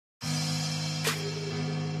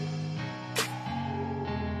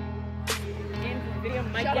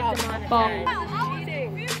Might get them on Ball.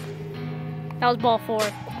 That was ball 4.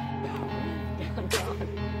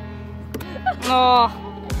 Oh,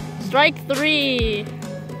 strike 3.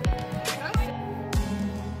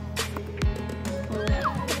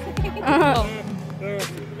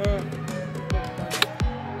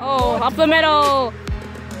 Oh, up the middle.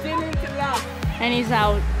 And he's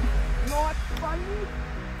out.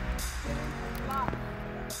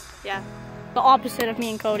 Yeah, the opposite of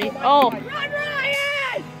me and Cody. Oh,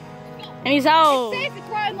 and he's out.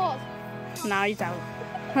 Now he's out.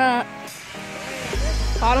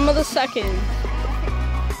 Bottom of the 2nd.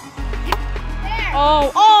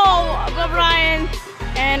 Oh, above Ryan.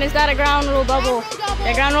 And is that a ground rule double?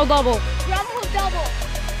 Yeah, ground rule double. Ground rule double.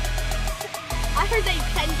 I heard that you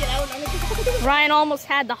can get out. Ryan almost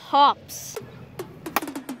had the hops.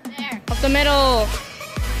 There. Up the middle.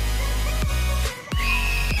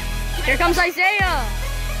 Here comes Isaiah.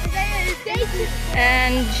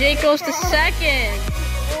 And Jake goes to 2nd. A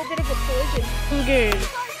little bit of a collision. Cougars.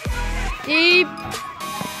 Deep.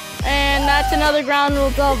 And that's another ground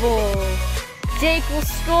rule double. Jake will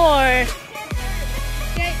score.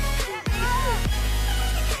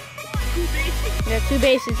 Yeah, 2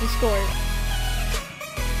 bases, he scored.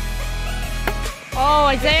 Oh,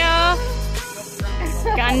 Isaiah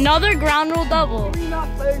got another ground rule double.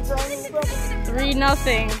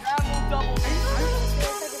 3-0.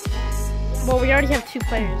 Well, we already have 2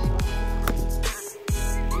 players.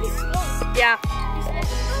 So. Yeah.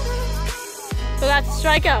 So that's a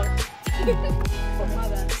strikeout.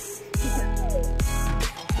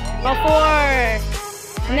 Ball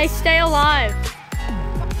 4. And they stay alive.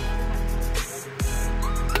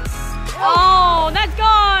 Oh, that's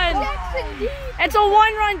gone! It's a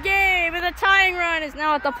 1-run game, and the tying run is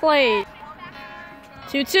now at the plate.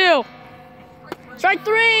 2-2. Strike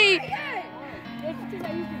 3!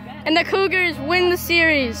 And the Cougars win the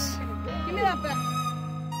series. Give me that back.